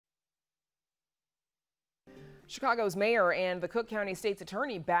Chicago's mayor and the Cook County State's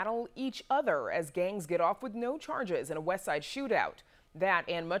attorney battle each other as gangs get off with no charges in a West Side shootout. That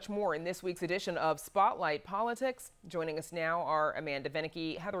and much more in this week's edition of Spotlight Politics. Joining us now are Amanda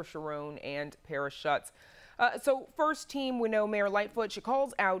Venneke, Heather Sharon, and Paris Schutz. So first team, we know Mayor Lightfoot. She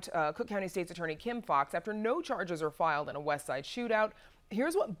calls out Cook County State's attorney Kim Foxx after no charges are filed in a West Side shootout.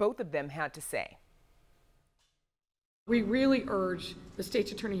 Here's what both of them had to say. We really urge the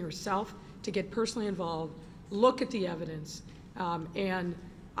state's attorney herself to get personally involved, look at the evidence, and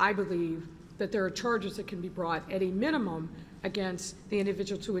I believe that there are charges that can be brought at a minimum against the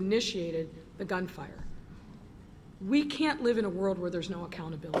individuals who initiated the gunfire. We can't live in a world where there's no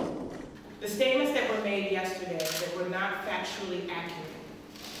accountability. The statements that were made yesterday that were not factually accurate,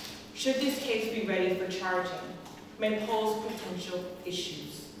 should this case be ready for charging, may pose potential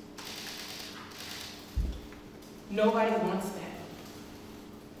issues. Nobody wants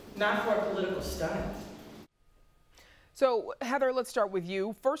that. Not for a political stunt. So, Heather, let's start with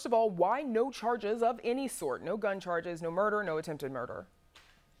you. First of all, why no charges of any sort? No gun charges, no murder, no attempted murder.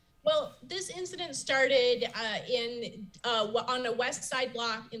 Well, this incident started on a West Side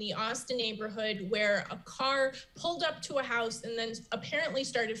block in the Austin neighborhood where a car pulled up to a house and then apparently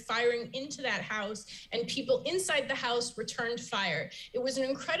started firing into that house, and people inside the house returned fire. It was an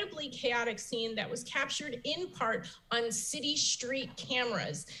incredibly chaotic scene that was captured in part on city street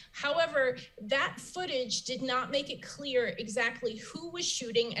cameras. However, that footage did not make it clear exactly who was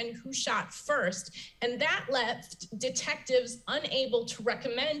shooting and who shot first, and that left detectives unable to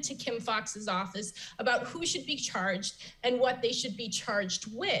recommend to Kim Foxx's office about who should be charged and what they should be charged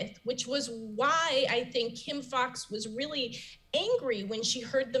with, which was why I think Kim Foxx was really angry when she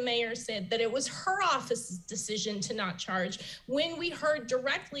heard the mayor said that it was her office's decision to not charge. When we heard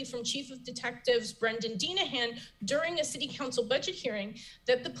directly from Chief of Detectives Brendan Denahan during a city council budget hearing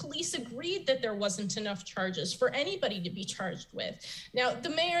that the police agreed that there wasn't enough charges for anybody to be charged with. Now, the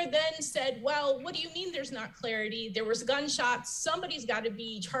mayor then said, well, what do you mean there's not clarity? There was gunshots, somebody's got to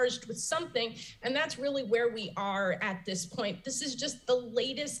be charged with something, and that's really where we are at this point. This is just the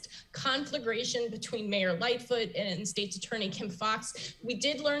latest conflagration between Mayor Lightfoot and State's Attorney Kim Foxx. We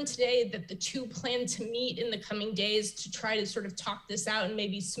did learn today that the two plan to meet in the coming days to try to sort of talk this out and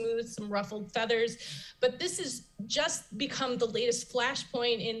maybe smooth some ruffled feathers. But this has just become the latest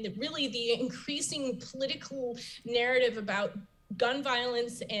flashpoint in really the increasing political narrative about gun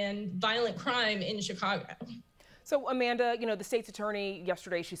violence and violent crime in Chicago. So, Amanda, you know, the state's attorney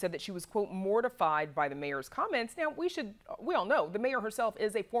yesterday, she said that she was, quote, mortified by the mayor's comments. Now, we all know the mayor herself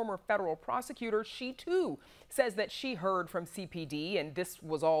is a former federal prosecutor. She, too, says that she heard from CPD, and this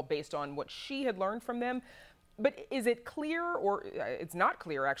was all based on what she had learned from them. But is it clear, or it's not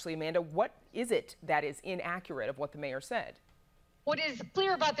clear, actually, Amanda, what is it that is inaccurate of what the mayor said? What is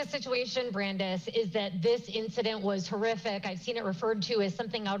clear about this situation, Brandis, is that this incident was horrific. I've seen it referred to as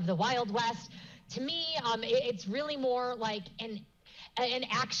something out of the Wild West. To me, it's really more like an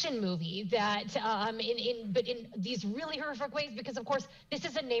action movie that, but in these really horrific ways, because of course, this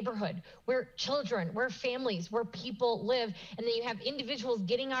is a neighborhood where children, where families, where people live, and then you have individuals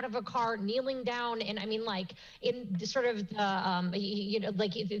getting out of a car, kneeling down, and I mean, like in the sort of,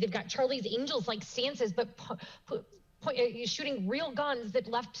 like they've got Charlie's Angels like stances, but shooting real guns that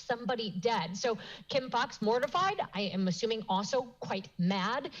left somebody dead. So Kim Foxx mortified, I am assuming also quite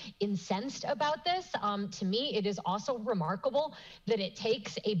mad, incensed about this. To me, it is also remarkable that it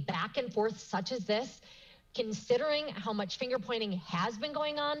takes a back and forth such as this, considering how much finger pointing has been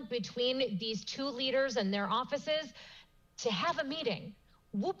going on between these two leaders and their offices, to have a meeting.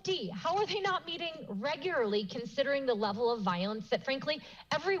 Whoop-dee, how are they not meeting regularly considering the level of violence that frankly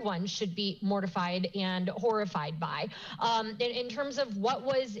everyone should be mortified and horrified by? In terms of what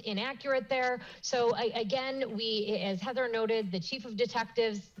was inaccurate there, so again, as Heather noted, the chief of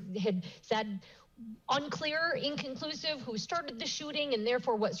detectives had said unclear, inconclusive who started the shooting and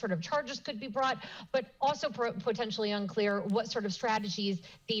therefore what sort of charges could be brought, but also potentially unclear what sort of strategies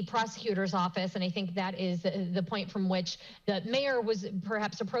the prosecutor's office, and I think that is the point from which the mayor was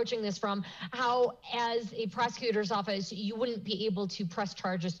perhaps approaching this from, how as a prosecutor's office you wouldn't be able to press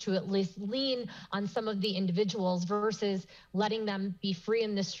charges to at least lean on some of the individuals versus letting them be free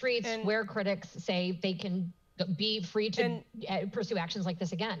in the streets where critics say they can be free to pursue actions like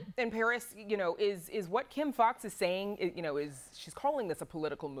this again. And Paris, you know, is what Kim Foxx is saying, you know, she's calling this a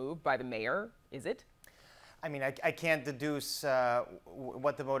political move by the mayor, is it? I mean, I can't deduce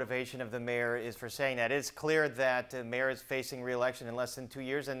what the motivation of the mayor is for saying that. It's clear that the mayor is facing re-election in less than 2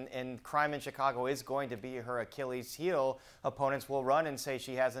 years, and crime in Chicago is going to be her Achilles heel. Opponents will run and say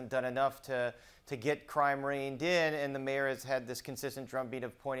she hasn't done enough to to get crime reined in, and the mayor has had this consistent drumbeat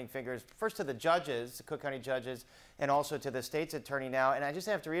of pointing fingers, first to the judges, the Cook County judges, and also to the state's attorney now. And I just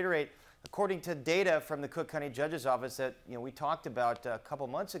have to reiterate, according to data from the Cook County Judge's Office that we talked about a couple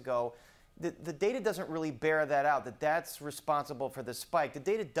months ago, the data doesn't really bear that out, that that's responsible for the spike. The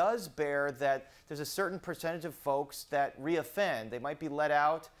data does bear that there's a certain percentage of folks that reoffend. They might be let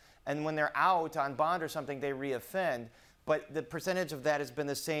out, and when they're out on bond or something, they reoffend. But the percentage of that has been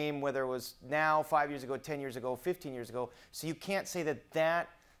the same whether it was now, 5 years ago, 10 years ago, 15 years ago. So you can't say that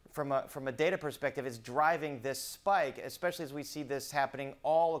from a data perspective is driving this spike, especially as we see this happening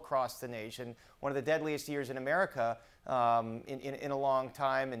all across the nation. One of the deadliest years in America in a long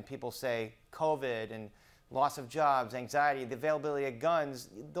time, and people say COVID and loss of jobs, anxiety, the availability of guns,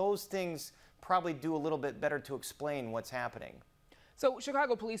 those things probably do a little bit better to explain what's happening. So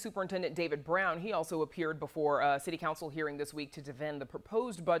Chicago Police Superintendent David Brown, he also appeared before a city council hearing this week to defend the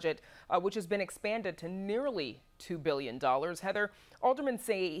proposed budget, which has been expanded to nearly $2 billion. Heather, aldermen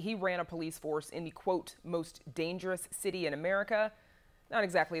say he ran a police force in the, quote, most dangerous city in America. Not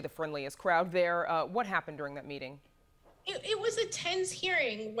exactly the friendliest crowd there. What happened during that meeting? It was a tense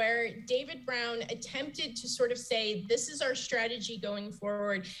hearing where David Brown attempted to sort of say, this is our strategy going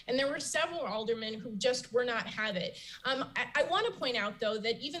forward. And there were several aldermen who just were not have it. I want to point out, though,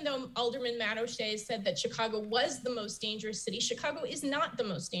 that even though Alderman Matt O'Shea said that Chicago was the most dangerous city, Chicago is not the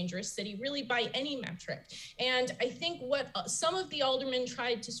most dangerous city, really, by any metric. And I think what some of the aldermen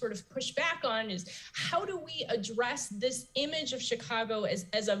tried to sort of push back on is, how do we address this image of Chicago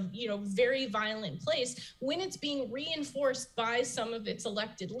as a very violent place when it's being reinforced by some of its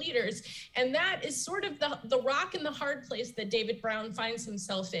elected leaders? And that is sort of the rock and the hard place that David Brown finds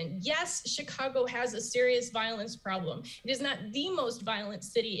himself in. Yes, Chicago has a serious violence problem. It is not the most violent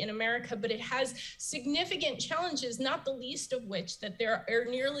city in America, but it has significant challenges, not the least of which that there are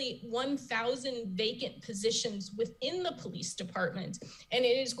nearly 1,000 vacant positions within the police department. And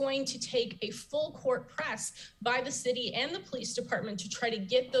it is going to take a full court press by the city and the police department to try to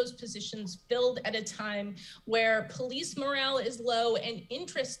get those positions filled at a time where police morale is low and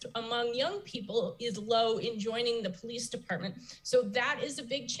interest among young people is low in joining the police department. So that is a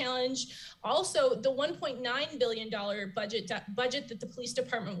big challenge. Also, the $1.9 billion budget that the police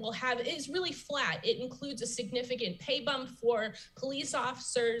department will have is really flat. It includes a significant pay bump for police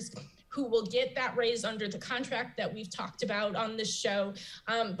officers who will get that raise under the contract that we've talked about on this show.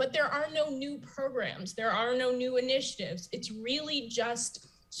 But there are no new programs. There are no new initiatives. It's really just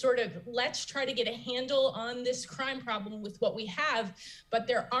sort of, let's try to get a handle on this crime problem with what we have, but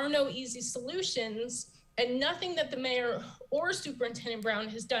there are no easy solutions, and nothing that the mayor or Superintendent Brown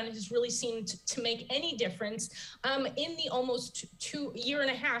has done has really seemed to make any difference in the almost year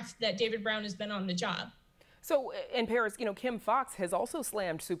and a half that David Brown has been on the job. So in Paris, Kim Foxx has also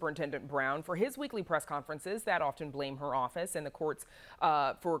slammed Superintendent Brown for his weekly press conferences that often blame her office and the courts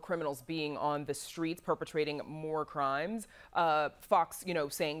for criminals being on the streets perpetrating more crimes. Foxx,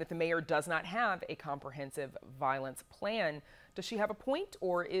 saying that the mayor does not have a comprehensive violence plan. Does she have a point,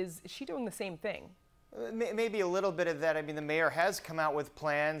 or is she doing the same thing? Maybe a little bit of that. I mean, the mayor has come out with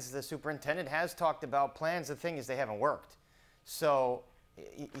plans. The superintendent has talked about plans. The thing is, they haven't worked. So,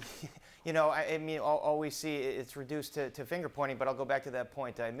 I mean, all we see, it's reduced to finger pointing, but I'll go back to that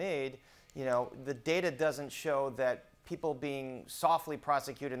point I made. The data doesn't show that people being softly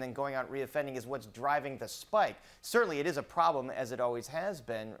prosecuted and then going out reoffending is what's driving the spike. Certainly it is a problem, as it always has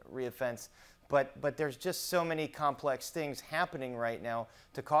been, reoffense, but there's just so many complex things happening right now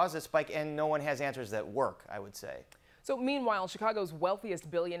to cause a spike, and no one has answers that work, I would say. So meanwhile, Chicago's wealthiest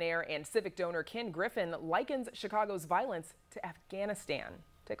billionaire and civic donor Ken Griffin likens Chicago's violence to Afghanistan.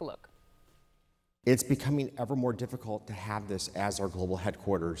 Take a look. It's becoming ever more difficult to have this as our global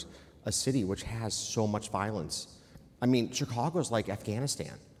headquarters, a city which has so much violence. I mean, Chicago's like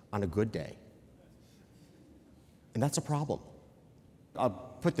Afghanistan on a good day. And that's a problem.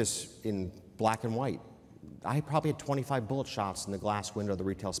 I'll put this in black and white. I probably had 25 bullet shots in the glass window of the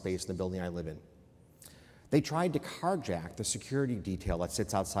retail space in the building I live in. They tried to carjack the security detail that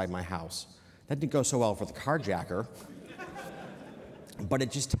sits outside my house. That didn't go so well for the carjacker, but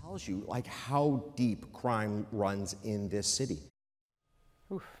it just tells you how deep crime runs in this city.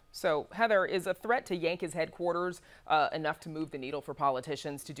 Oof. So, Heather, is a threat to yank his headquarters enough to move the needle for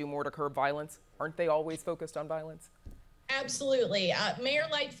politicians to do more to curb violence? Aren't they always focused on violence? Absolutely. Mayor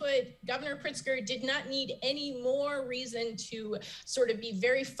Lightfoot, Governor Pritzker did not need any more reason to sort of be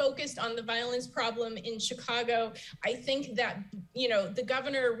very focused on the violence problem in Chicago. I think that you know, the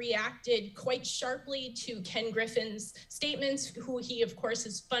governor reacted quite sharply to Ken Griffin's statements, who he, of course,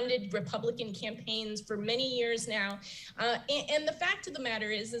 has funded Republican campaigns for many years now. And the fact of the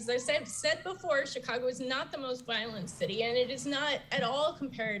matter is, as I said before, Chicago is not the most violent city, and it is not at all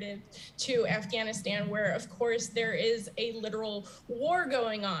comparative to Afghanistan, where, of course, there is a literal war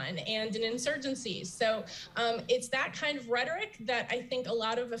going on and an insurgency. So it's that kind of rhetoric that I think a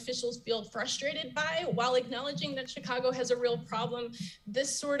lot of officials feel frustrated by, while acknowledging that Chicago has a real problem.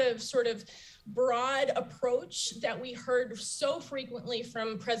 This sort of broad approach that we heard so frequently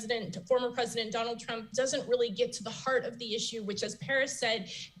from former President Donald Trump doesn't really get to the heart of the issue, which, as Paris said,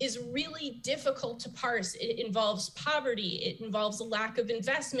 is really difficult to parse. It involves poverty, it involves a lack of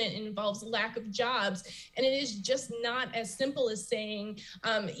investment, it involves a lack of jobs, and it is just not as simple as saying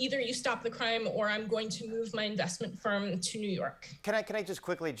either you stop the crime or I'm going to move my investment firm to New York. Can I just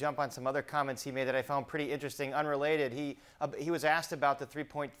quickly jump on some other comments he made that I found pretty interesting, unrelated? He was asked about the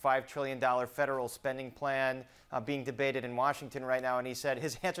 $3.5 trillion federal spending plan being debated in Washington right now, and he said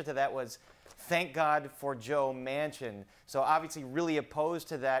his answer to that was, "Thank God for Joe Manchin." So obviously really opposed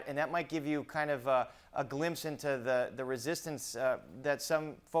to that, and that might give you kind of a glimpse into the resistance that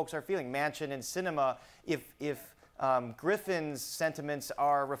some folks are feeling. Manchin and Sinema, if Griffin's sentiments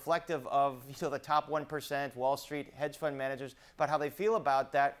are reflective of the top 1%, Wall Street hedge fund managers, about how they feel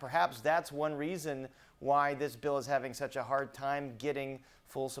about that, perhaps that's one reason why this bill is having such a hard time getting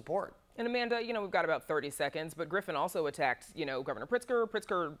full support. And Amanda, we've got about 30 seconds, but Griffin also attacked, Governor Pritzker.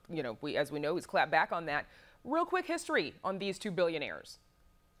 Pritzker, as we know, he's clapped back on that. Real quick history on these two billionaires.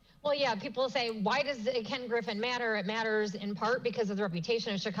 Well, yeah, people say, why does Ken Griffin matter? It matters in part because of the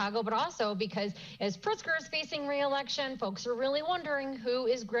reputation of Chicago, but also because as Pritzker is facing re-election, folks are really wondering, who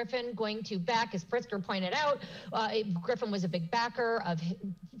is Griffin going to back? As Pritzker pointed out, Griffin was a big backer of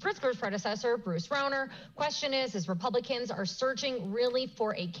Pritzker's predecessor, Bruce Rauner. Question is, as Republicans are searching really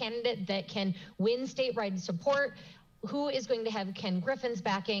for a candidate that can win statewide support, who is going to have Ken Griffin's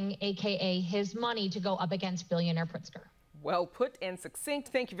backing, AKA his money, to go up against billionaire Pritzker? Well put and succinct.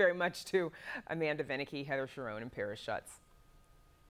 Thank you very much to Amanda Venicky, Heather Sharon, and Paris Schutz.